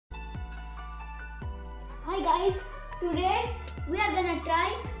Hi guys, today we are gonna try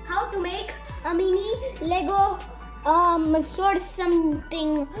how to make a mini Lego sort of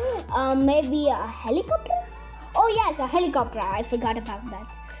something, maybe a helicopter. Oh yes, a helicopter. I forgot about that.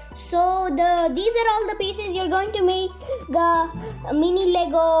 So these are all the pieces you're going to make the mini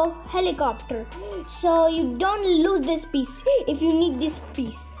Lego helicopter. So you don't lose this piece if you need this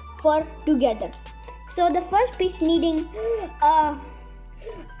piece for together. So the first piece needing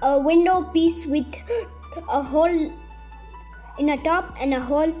a window piece with a hole in the top and a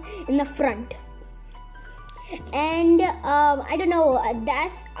hole in the front. And I don't know.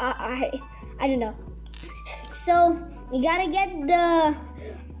 That's I don't know. So you gotta get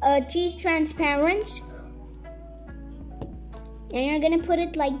the cheese transparent, and you're gonna put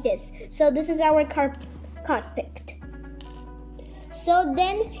it like this. So this is our cockpit. So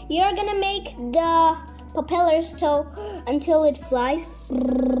then you're gonna make the propellers so until it flies.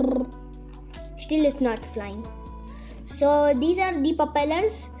 Still it's not flying. So these are the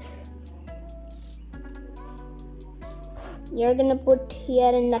propellers. You're gonna put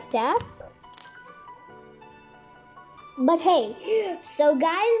here in the tap. But hey, so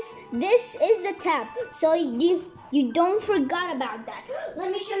guys, this is the tap. So you don't forget about that.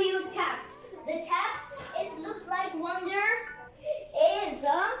 Let me show you taps. The tap looks like Wonder is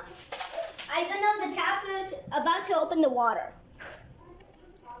I don't know, the tap is about to open the water.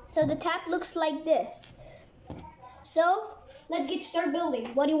 So the tap looks like this. So let's get started building.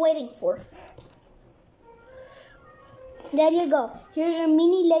 What are you waiting for? There you go. Here's your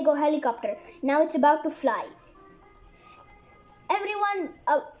mini Lego helicopter. Now it's about to fly. Everyone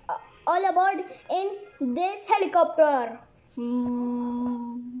all aboard in this helicopter.